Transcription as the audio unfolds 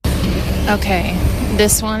Okay,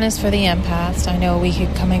 this one is for the empaths. I know we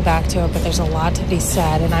keep coming back to it, but there's a lot to be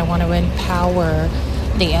said, and I want to empower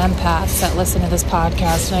the empaths that listen to this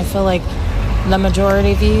podcast. And I feel like the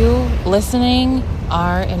majority of you listening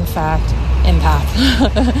are, in fact,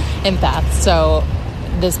 empaths. So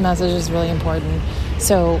this message is really important.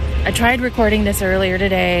 So I tried recording this earlier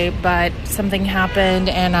today, but something happened,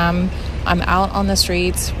 and I'm out on the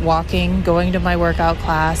streets walking, going to my workout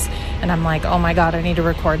class, and I'm like, oh my God, I need to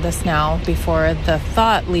record this now before the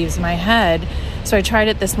thought leaves my head. So I tried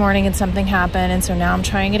it this morning and something happened, and so now I'm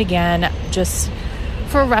trying it again. Just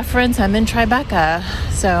for reference, I'm in Tribeca.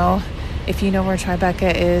 So if you know where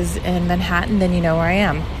Tribeca is in Manhattan, then you know where I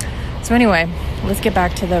am. So anyway, let's get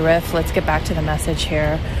back to the riff. Let's get back to the message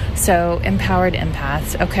here. So empowered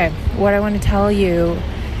empaths. Okay, what I want to tell you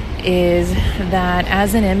is that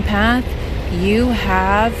as an empath, you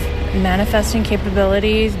have manifesting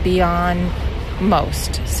capabilities beyond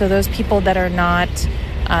most. So those people that are not,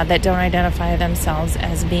 that don't identify themselves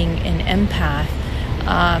as being an empath,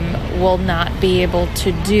 will not be able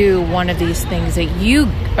to do one of these things that you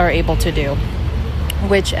are able to do,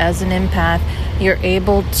 which as an empath, you're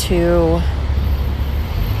able to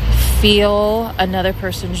feel another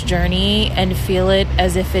person's journey and feel it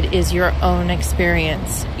as if it is your own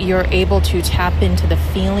experience. You're able to tap into the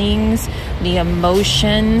feelings, the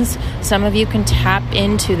emotions. Some of you can tap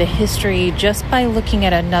into the history just by looking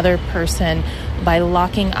at another person, by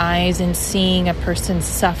locking eyes and seeing a person's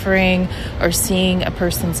suffering or seeing a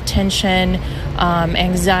person's tension,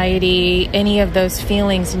 anxiety, any of those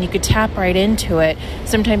feelings, and you could tap right into it.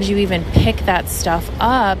 Sometimes you even pick that stuff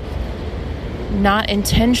up, not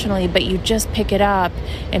intentionally, but you just pick it up,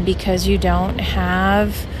 and because you don't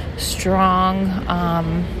have strong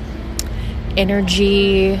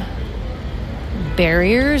energy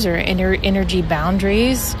barriers or energy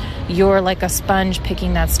boundaries, you're like a sponge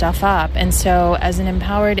picking that stuff up. And so as an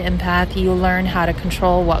empowered empath, you learn how to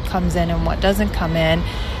control what comes in and what doesn't come in,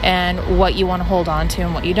 and what you want to hold on to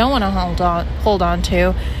and what you don't want to hold on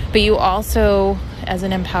to. But you also, as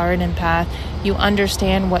an empowered empath, you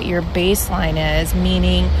understand what your baseline is,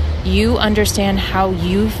 meaning you understand how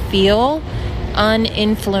you feel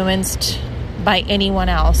uninfluenced by anyone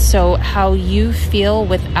else. So how you feel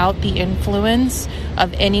without the influence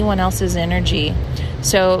of anyone else's energy.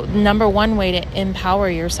 So number one way to empower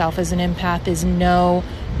yourself as an empath is know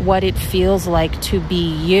what it feels like to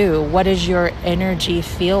be you. What does your energy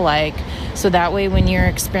feel like? So that way when you're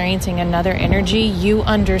experiencing another energy, you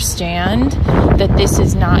understand that this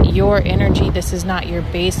is not your energy. This is not your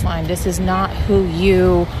baseline. This is not who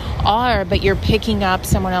you are, but you're picking up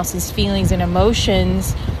someone else's feelings and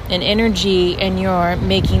emotions and energy, and you're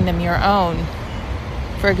making them your own.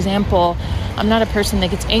 For example, I'm not a person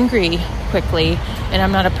that gets angry quickly, and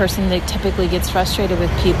I'm not a person that typically gets frustrated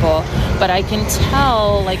with people, but I can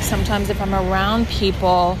tell, like sometimes if I'm around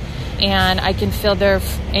people and I can feel their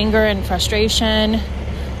anger and frustration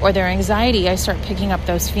or their anxiety, I start picking up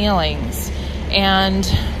those feelings. And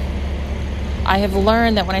I have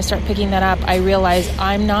learned that when I start picking that up, I realize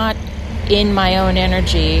I'm not in my own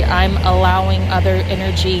energy. I'm allowing other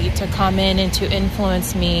energy to come in and to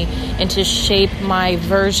influence me and to shape my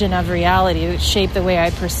version of reality, to shape the way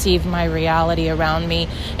I perceive my reality around me.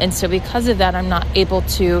 And so because of that, I'm not able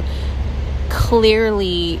to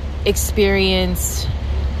clearly experience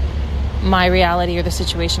my reality or the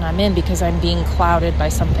situation I'm in because I'm being clouded by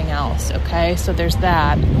something else. Okay, so there's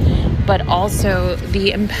that. But also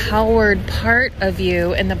the empowered part of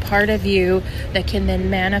you, and the part of you that can then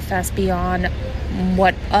manifest beyond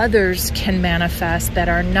what others can manifest that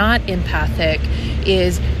are not empathic,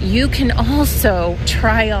 is you can also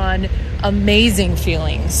try on amazing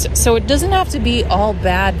feelings. So it doesn't have to be all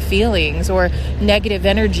bad feelings or negative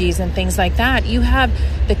energies and things like that. You have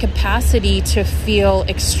the capacity to feel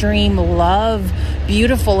extreme love,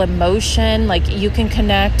 beautiful emotion. Like you can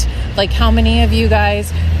connect. Like how many of you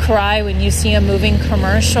guys cry when you see a moving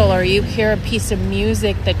commercial or you hear a piece of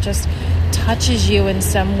music that just touches you in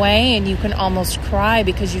some way, and you can almost cry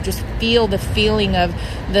because you just feel the feeling of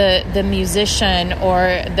the musician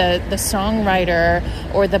or the songwriter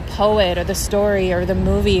or the poet or the story or the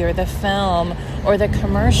movie or the film or the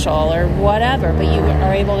commercial or whatever, but you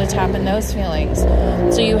are able to tap in those feelings.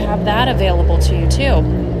 So you have that available to you too.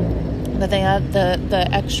 But they have the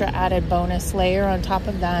extra added bonus layer on top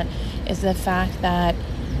of that is the fact that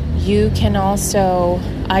you can also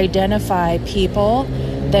identify people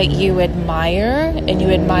that you admire, and you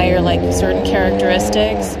admire like certain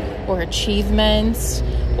characteristics or achievements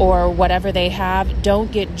or whatever they have.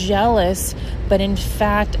 Don't get jealous, but in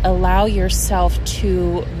fact, allow yourself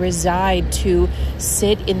to reside, to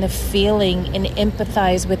sit in the feeling and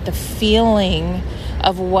empathize with the feeling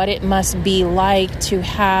of what it must be like to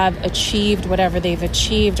have achieved whatever they've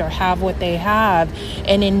achieved or have what they have,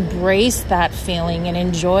 and embrace that feeling and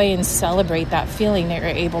enjoy and celebrate that feeling that you're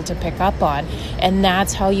able to pick up on. And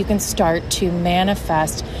that's how you can start to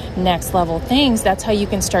manifest next level things. That's how you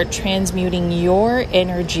can start transmuting your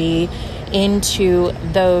energy into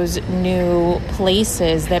those new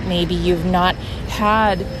places that maybe you've not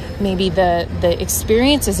had maybe the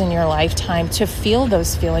experiences in your lifetime to feel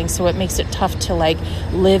those feelings. So it makes it tough to like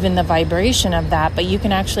live in the vibration of that. But you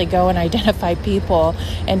can actually go and identify people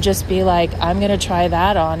and just be like, I'm going to try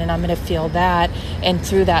that on and I'm going to feel that. And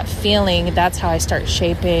through that feeling, that's how I start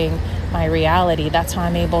shaping my reality. That's how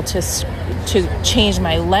I'm able to change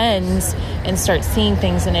my lens and start seeing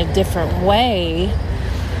things in a different way.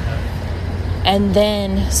 And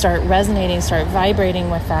then start resonating, start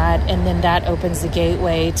vibrating with that. And then that opens the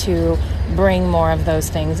gateway to bring more of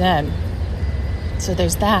those things in. So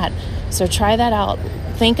there's that. So try that out.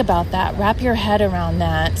 Think about that. Wrap your head around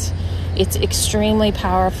that. It's extremely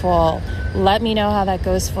powerful. Let me know how that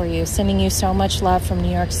goes for you. Sending you so much love from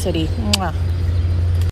New York City. Mwah.